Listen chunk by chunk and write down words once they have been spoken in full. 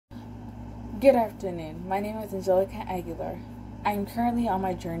Good afternoon. My name is Angelica Aguilar. I am currently on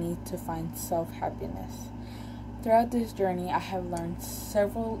my journey to find self-happiness. Throughout this journey, I have learned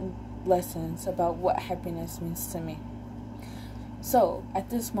several lessons about what happiness means to me. So, at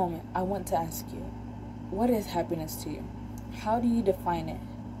this moment, I want to ask you, what is happiness to you? How do you define it?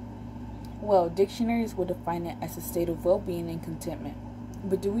 Well, dictionaries will define it as a state of well-being and contentment.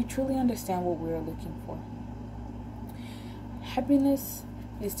 But do we truly understand what we are looking for? Happiness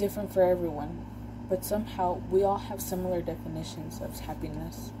is different for everyone, but somehow we all have similar definitions of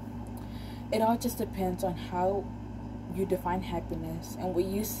happiness. It all just depends on how you define happiness and what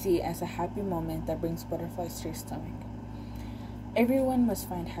you see as a happy moment that brings butterflies to your stomach. Everyone must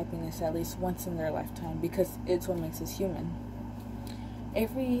find happiness at least once in their lifetime because it's what makes us human.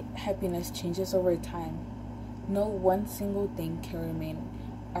 Every happiness changes over time. No one single thing can remain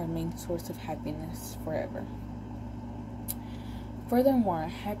our main source of happiness forever. Furthermore,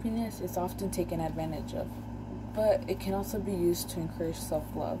 happiness is often taken advantage of, but it can also be used to encourage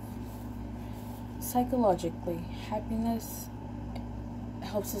self-love. Psychologically, happiness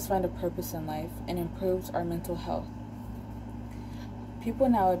helps us find a purpose in life and improves our mental health. People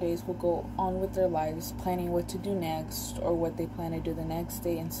nowadays will go on with their lives planning what to do next or what they plan to do the next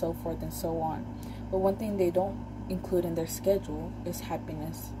day and so forth and so on. But one thing they don't include in their schedule is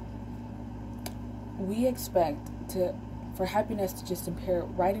happiness. We expect for happiness to just appear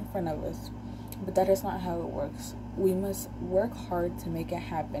right in front of us, but that is not how it works. We must work hard to make it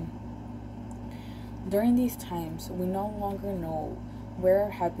happen. During these times, we no longer know where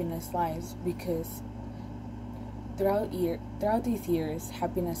our happiness lies because throughout these years,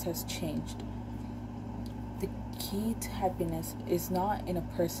 happiness has changed. The key to happiness is not in a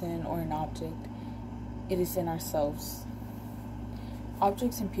person or an object, it is in ourselves.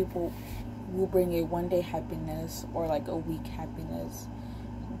 Objects and people will bring a one-day happiness or like a week happiness,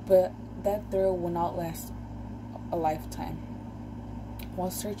 but that thrill will not last a lifetime.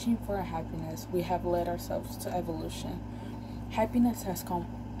 While searching for our happiness, we have led ourselves to evolution. Happiness has come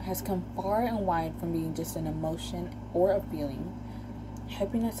far and wide from being just an emotion or a feeling.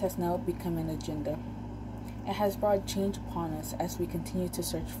 Happiness has now become an agenda. It has brought change upon us as we continue to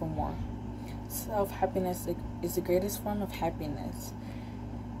search for more. Self-happiness is the greatest form of happiness.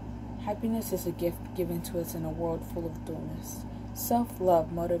 Happiness is a gift given to us in a world full of dullness.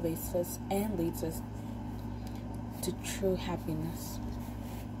 Self-love motivates us and leads us to true happiness.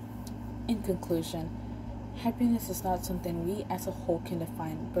 In conclusion, happiness is not something we as a whole can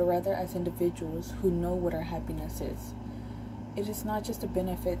define, but rather as individuals who know what our happiness is. It is not just a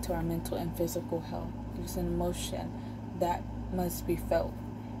benefit to our mental and physical health, it is an emotion that must be felt.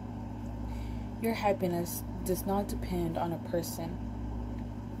 Your happiness does not depend on a person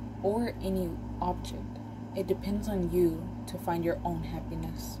or any object. It depends on you to find your own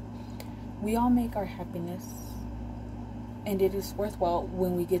happiness. We all make our happiness, and it is worthwhile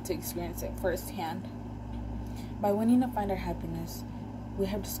when we get to experience it firsthand. By wanting to find our happiness, we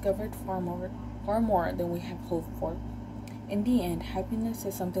have discovered far more than we have hoped for. In the end, happiness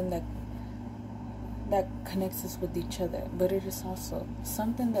is something that connects us with each other, but it is also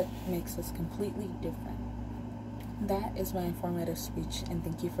something that makes us completely different. That is my informative speech, and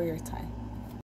thank you for your time.